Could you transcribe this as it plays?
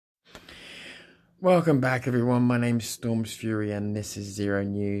Welcome back, everyone. My name's Storm's Fury, and this is Zero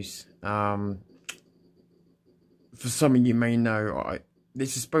News. For some of you may know,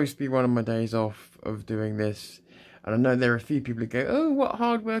 this is supposed to be one of my days off of doing this, and I know there are a few people who go, "Oh, what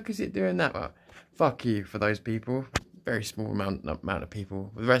hard work is it doing that?" Well, fuck you for those people. Very small amount of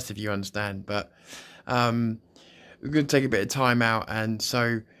people. The rest of you understand, but we're going to take a bit of time out, and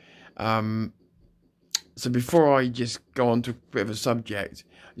so before I just go on to a bit of a subject,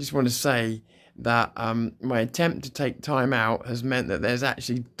 I just want to say that my attempt to take time out has meant that there's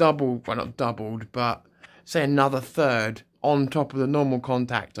actually not doubled, but say another third on top of the normal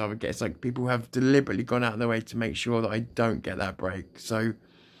contact I would get. It's like people have deliberately gone out of their way to make sure that I don't get that break. So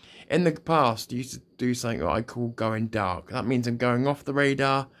in the past, I used to do something that I call going dark. That means I'm going off the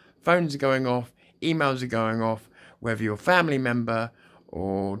radar, phones are going off, emails are going off, whether you're a family member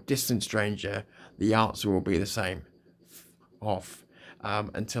or distant stranger, the answer will be the same, off.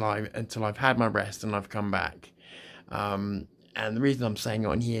 Until I've had my rest and I've come back. And the reason I'm saying it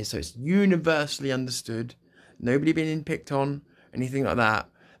on here, so it's universally understood, nobody being picked on, anything like that.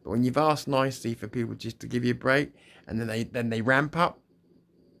 But when you've asked nicely for people just to give you a break, and then they ramp up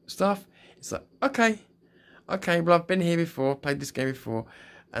stuff, it's like, okay, well, I've been here before, played this game before,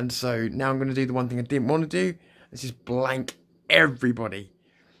 and so now I'm going to do the one thing I didn't want to do. It's just blank everybody.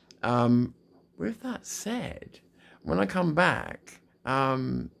 With that said, when I come back,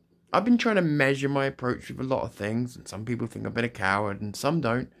 I've been trying to measure my approach with a lot of things, and some people think I've been a coward and some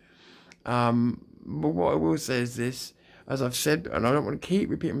don't. But what I will say is this, as I've said, and I don't want to keep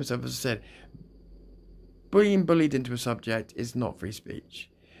repeating myself, as I said, being bullied into a subject is not free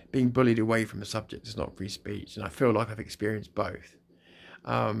speech. Being bullied away from a subject is not free speech, and I feel like I've experienced both.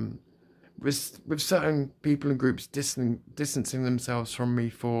 With certain people and groups distancing themselves from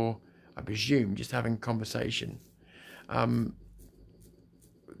me for, I presume, just having conversation.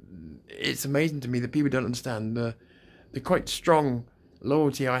 It's amazing to me that people don't understand the quite strong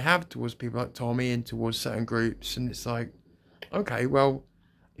loyalty I have towards people like Tommy and towards certain groups. And it's like, okay, well,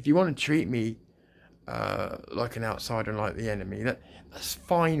 if you want to treat me like an outsider and like the enemy, that's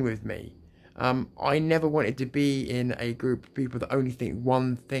fine with me. I never wanted to be in a group of people that only think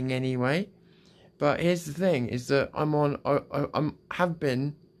one thing anyway. But here's the thing: is that I have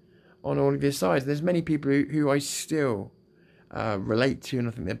been on all of your sides. There's many people who I still relate to, and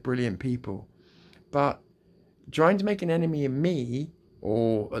I think they're brilliant people. But trying to make an enemy of me,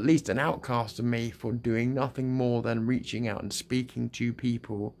 or at least an outcast of me, for doing nothing more than reaching out and speaking to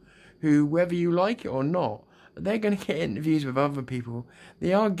people who, whether you like it or not, they're going to get interviews with other people.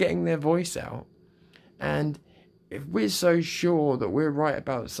 They are getting their voice out. And if we're so sure that we're right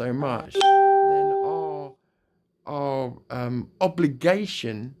about so much, then our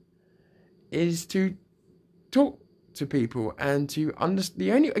obligation is to talk to people and to understand.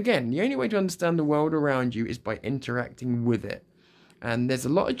 The only way to understand the world around you is by interacting with it. And there's a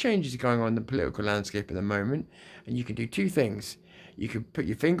lot of changes going on in the political landscape at the moment, and you can do two things. You can put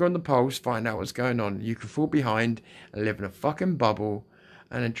your finger on the pulse, find out what's going on. You can fall behind and live in a fucking bubble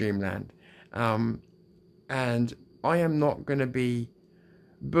and a dreamland. And I am not going to be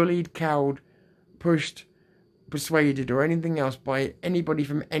bullied, cowed, pushed, persuaded, or anything else by anybody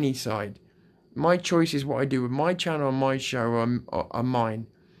from any side. My choice is what I do with my channel and my show are mine.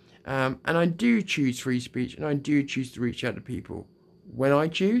 And I do choose free speech, and I do choose to reach out to people when I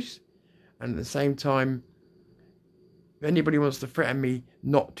choose. And at the same time, if anybody wants to threaten me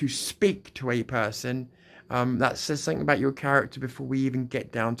not to speak to a person, that says something about your character before we even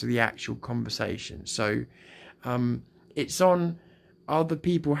get down to the actual conversation. So it's on other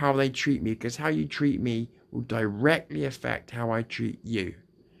people how they treat me, because how you treat me will directly affect how I treat you.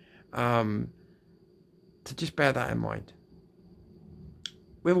 So just bear that in mind.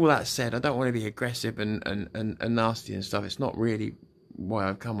 With all that said, I don't want to be aggressive and nasty and stuff. It's not really why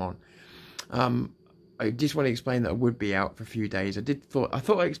I've come on. I just want to explain that I would be out for a few days. I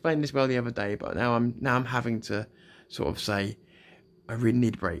thought I explained this well the other day, but now I'm having to sort of say I really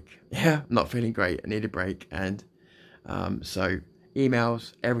need a break. Yeah, I'm not feeling great. I need a break, and so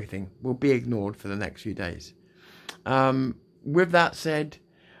emails, everything will be ignored for the next few days. With that said,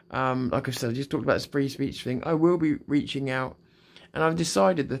 like I said, I just talked about this free speech thing. I will be reaching out, and I've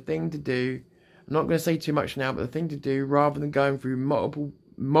decided the thing to do, I'm not going to say too much now, but the thing to do, rather than going through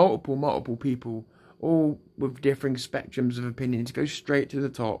multiple people, all with differing spectrums of opinion, to go straight to the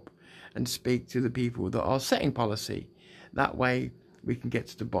top and speak to the people that are setting policy. That way we can get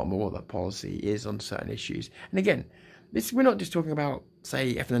to the bottom of what that policy is on certain issues. And again, we're not just talking about,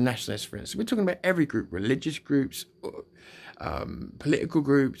 say, ethno nationalists, for instance. We're talking about every group, religious groups, political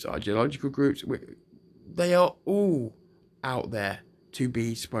groups, ideological groups. They are all out there to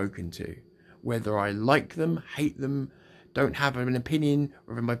be spoken to. whether I like them, hate them, don't have an opinion,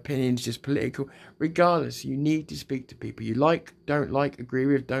 whether my opinion is just political. Regardless, you need to speak to people you like, don't like, agree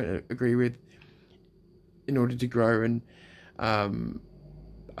with, don't agree with, in order to grow. And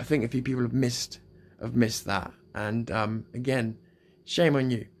I think a few people have missed that. And again, shame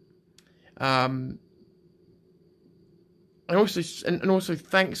on you. And also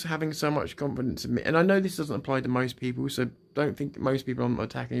thanks for having so much confidence in me. And I know this doesn't apply to most people, so don't think most people I'm not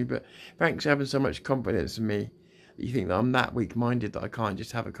attacking you, but thanks for having so much confidence in me that you think that I'm that weak-minded that I can't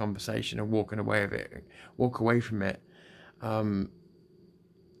just have a conversation and walk away from it, and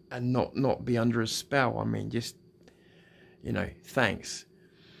not be under a spell. I mean, just, thanks.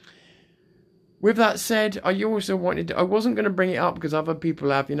 With that said, I wasn't going to bring it up because other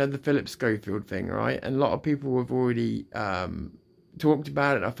people have, the Philip Schofield thing, right? And a lot of people have already talked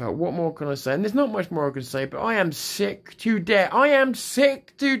about it. I felt, what more can I say? And there's not much more I can say, but I am sick to death. I am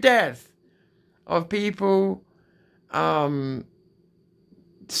sick to death of people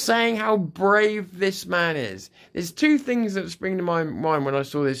saying how brave this man is. There's two things that spring to my mind when I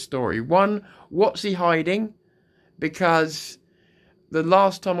saw this story. One, what's he hiding? Because the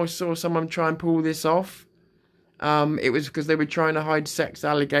last time I saw someone try and pull this off, it was because they were trying to hide sex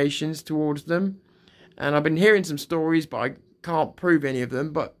allegations towards them. And I've been hearing some stories, but I can't prove any of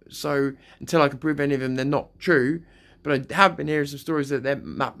them. So until I can prove any of them, they're not true. But I have been hearing some stories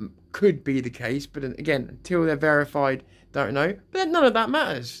that could be the case. But again, until they're verified, don't know. But none of that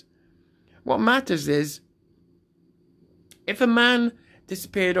matters. What matters is, if a man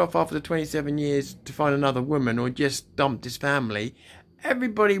disappeared off after the 27 years to find another woman, or just dumped his family,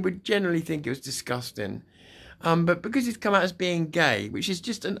 everybody would generally think it was disgusting. But because he's come out as being gay, which is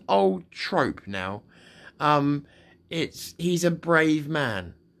just an old trope now, he's a brave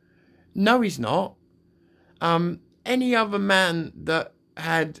man. No, he's not. Any other man that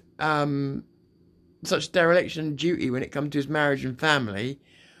had such dereliction of duty when it comes to his marriage and family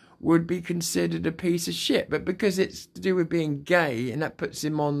would be considered a piece of shit. But because it's to do with being gay, and that puts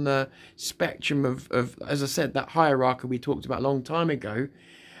him on the spectrum of as I said, that hierarchy we talked about a long time ago,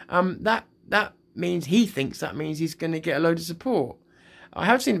 that means he thinks that means he's going to get a load of support. I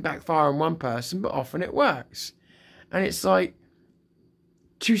have seen it backfire on one person, but often it works. And it's like,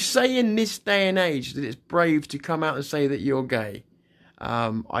 to say in this day and age that it's brave to come out and say that you're gay,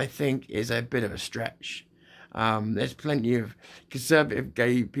 I think is a bit of a stretch. There's plenty of conservative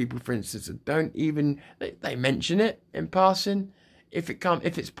gay people, for instance, that don't even, they mention it in passing if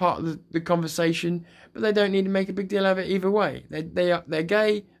it's part of the conversation, but they don't need to make a big deal of it either way. They're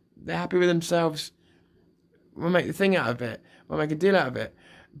gay, they're happy with themselves. We'll make the thing out of it. We'll make a deal out of it.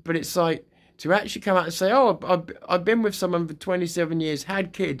 But it's like, to actually come out and say, oh, I've been with someone for 27 years,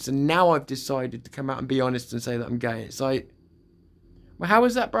 had kids, and now I've decided to come out and be honest and say that I'm gay. It's like, well, how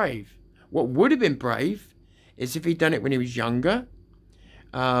was that brave? What would have been brave is if he'd done it when he was younger,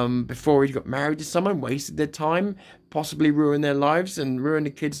 before he got married to someone, wasted their time, possibly ruined their lives and ruined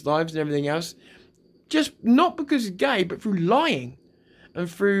the kids' lives and everything else. Just not because he's gay, but through lying and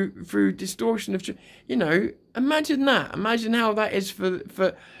through distortion of, imagine that. Imagine how that is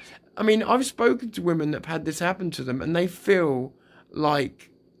for. I mean, I've spoken to women that have had this happen to them, and they feel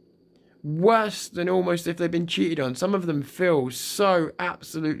like worse than almost if they've been cheated on. Some of them feel so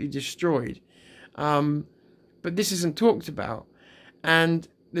absolutely destroyed. But this isn't talked about. And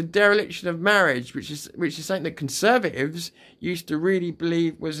the dereliction of marriage, which is something that conservatives used to really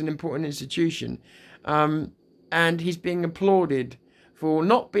believe was an important institution. And he's being applauded for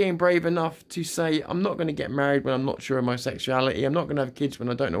not being brave enough to say, I'm not going to get married when I'm not sure of my sexuality. I'm not going to have kids when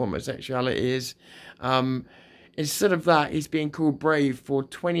I don't know what my sexuality is. Instead of that, he's being called brave for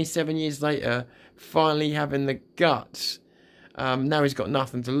 27 years later, finally having the guts. Now he's got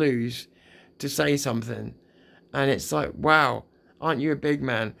nothing to lose to say something. And it's like, wow, aren't you a big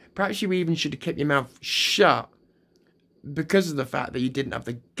man? Perhaps you even should have kept your mouth shut because of the fact that you didn't have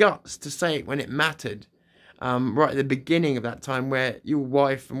the guts to say it when it mattered. Right at the beginning of that time where your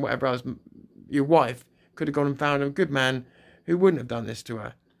wife and whatever else, your wife could have gone and found a good man who wouldn't have done this to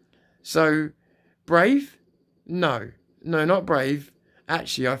her. So, brave? No, not brave.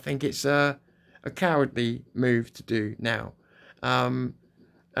 Actually, I think it's a cowardly move to do now. And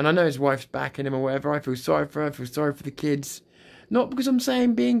I know his wife's backing him or whatever. I feel sorry for her. I feel sorry for the kids. Not because I'm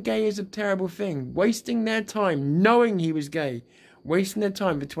saying being gay is a terrible thing. Wasting their time, knowing he was gay, wasting their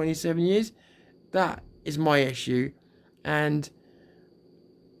time for 27 years, that is my issue. And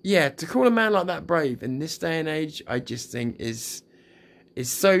yeah, to call a man like that brave in this day and age, I just think is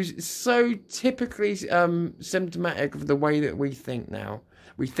so typically symptomatic of the way that we think now.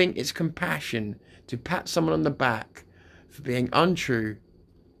 We think it's compassion to pat someone on the back for being untrue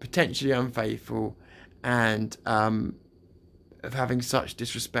potentially unfaithful, and of having such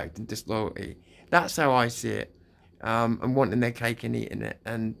disrespect and disloyalty. That's how I see it, and wanting their cake and eating it.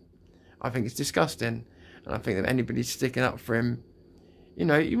 And I think it's disgusting. And I think that anybody sticking up for him, you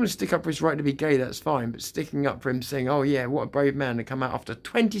know, you want to stick up for his right to be gay, that's fine. But sticking up for him, saying, "Oh yeah, what a brave man to come out after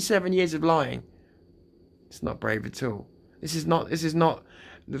 27 years of lying," it's not brave at all. This is not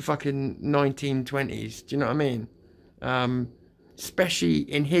the fucking 1920s. Do you know what I mean? Especially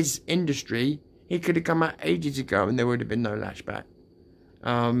in his industry, he could have come out ages ago and there would have been no lashback.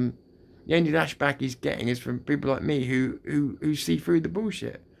 The only lashback he's getting is from people like me who see through the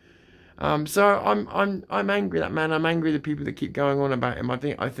bullshit. So I'm angry at that man. I'm angry at the people that keep going on about him. I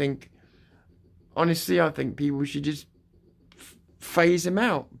think honestly, I think people should just phase him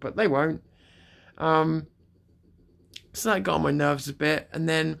out, but they won't. So that got on my nerves a bit. And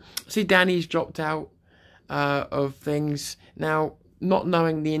then, see, Danny's dropped out of things. Now, not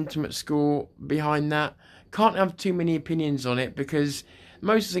knowing the intimate score behind that, can't have too many opinions on it, because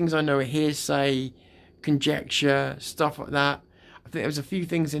most of the things I know are hearsay, conjecture, stuff like that. I think there was a few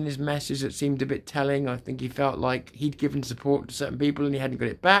things in his message that seemed a bit telling. I think he felt like he'd given support to certain people and he hadn't got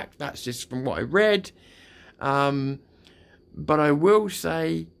it back. That's just from what I read. But I will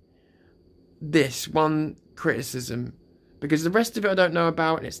say this one criticism, because the rest of it I don't know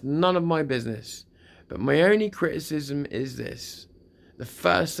about and it's none of my business. But my only criticism is this. The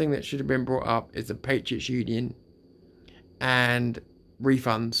first thing that should have been brought up is the Patriots Union and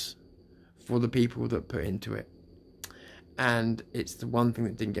refunds for the people that put into it. And it's the one thing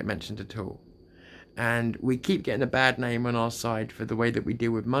that didn't get mentioned at all. And we keep getting a bad name on our side for the way that we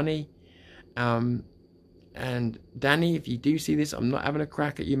deal with money. And Danny, if you do see this, I'm not having a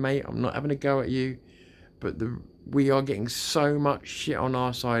crack at you, mate. I'm not having a go at you. But we are getting so much shit on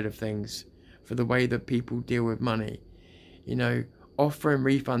our side of things for the way that people deal with money. You know, offering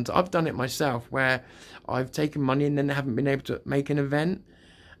refunds. I've done it myself, where I've taken money and then haven't been able to make an event.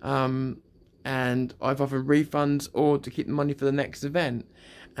 And I've offered refunds or to keep the money for the next event.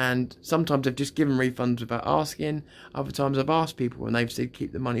 And sometimes I've just given refunds without asking. Other times I've asked people and they've said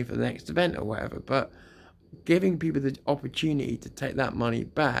keep the money for the next event or whatever. But giving people the opportunity to take that money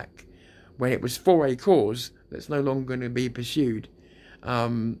back when it was for a cause that's no longer going to be pursued,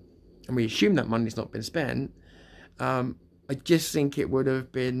 and we assume that money's not been spent, I just think it would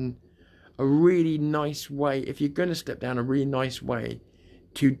have been a really nice way, if you're going to step down, a really nice way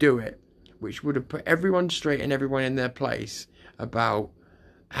to do it, which would have put everyone straight and everyone in their place about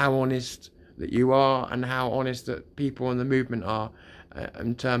how honest that you are and how honest that people in the movement are,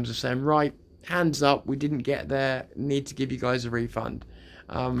 in terms of saying, right, hands up, we didn't get there, need to give you guys a refund.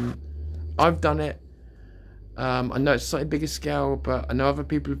 I've done it. I know it's slightly bigger scale, but I know other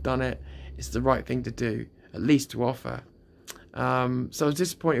people have done it. It's the right thing to do, at least to offer. So I was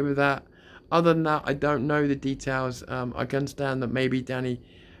disappointed with that. Other than that, I don't know the details. I can understand that maybe Danny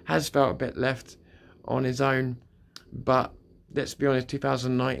has felt a bit left on his own, but let's be honest,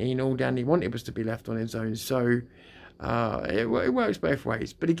 2019, all Danny wanted was to be left on his own. So it works both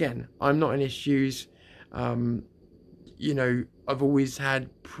ways. But again, I'm not in his shoes. You know, I've always had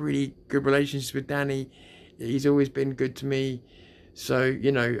pretty good relationships with Danny. He's always been good to me. So,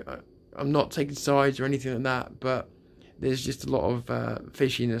 you know, I'm not taking sides or anything like that, but there's just a lot of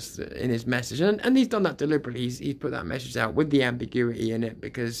fishiness in his message. And he's done that deliberately. He's put that message out with the ambiguity in it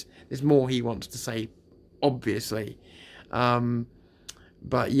because there's more he wants to say, obviously.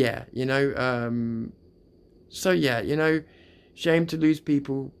 But yeah, you know, so yeah, you know, shame to lose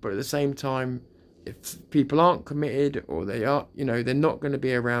people, but at the same time, if people aren't committed or they are, you know, they're not going to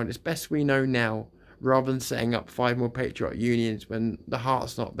be around, it's best we know now rather than setting up 5 more patriotic unions when the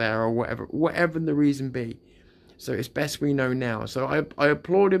heart's not there or whatever the reason be. So it's best we know now. So I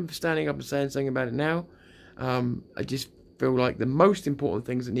applaud him for standing up and saying something about it now. I just feel like the most important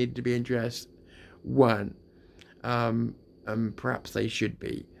things that needed to be addressed weren't. And perhaps they should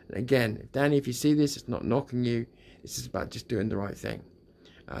be. And again, Danny, if you see this, it's not knocking you. It's just about just doing the right thing.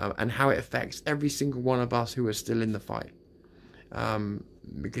 And how it affects every single one of us who are still in the fight.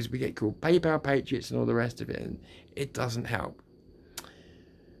 Because we get called PayPal Patriots and all the rest of it, and it doesn't help.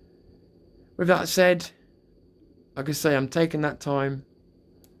 With that said, like I say, I'm taking that time.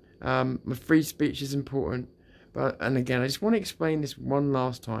 My free speech is important. And again, I just want to explain this one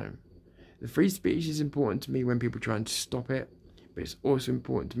last time. The free speech is important to me when people try and stop it. But it's also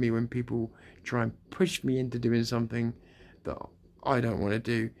important to me when people try and push me into doing something that I don't want to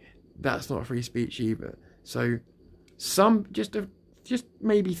do. That's not free speech either. So just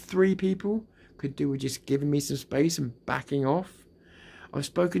maybe 3 people could do with just giving me some space and backing off. I've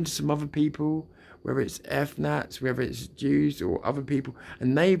spoken to some other people whether it's FNATs, whether it's Jews or other people,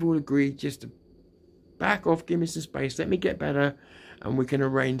 and they've all agreed just to back off, give me some space, let me get better, and we can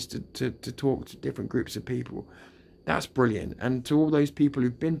arrange to talk to different groups of people. That's brilliant. And to all those people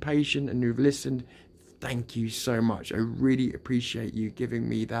who've been patient and who've listened, thank you so much. I really appreciate you giving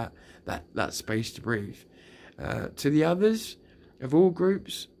me that space to breathe. To the others of all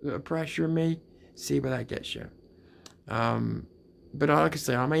groups that are pressuring me, see where that gets you. But like I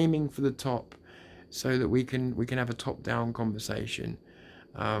say, I'm aiming for the top so that we can have a top-down conversation.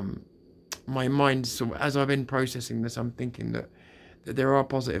 My mind, sort of, as I've been processing this, I'm thinking that there are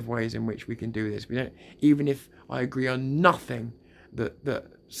positive ways in which we can do this. We don't, even if I agree on nothing that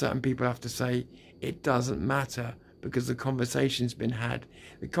certain people have to say, it doesn't matter, because the conversation's been had.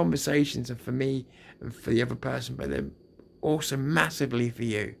 The conversations are for me and for the other person, but they're also massively for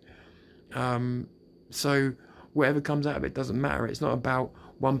you. So whatever comes out of it doesn't matter. It's not about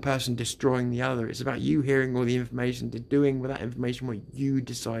one person destroying the other. It's about you hearing all the information, doing with that information what you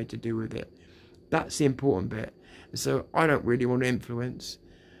decide to do with it. That's the important bit. And so I don't really want to influence.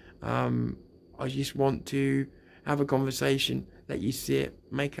 I just want to have a conversation, let you see it,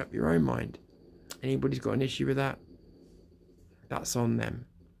 make up your own mind. Anybody's got an issue with that, that's on them.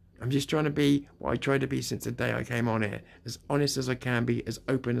 I'm just trying to be what I try to be since the day I came on here, as honest as I can be, as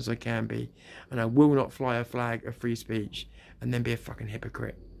open as I can be, and I will not fly a flag of free speech and then be a fucking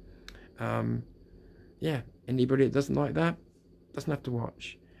hypocrite. Yeah, anybody that doesn't like that doesn't have to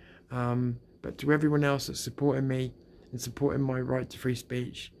watch. But to everyone else that's supporting me and supporting my right to free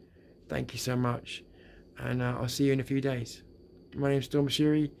speech, thank you so much, and I'll see you in a few days. My name's Storm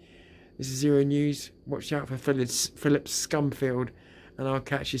Shuri. This is Zero News. Watch out for Philip Scumfield, and I'll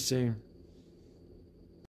catch you soon.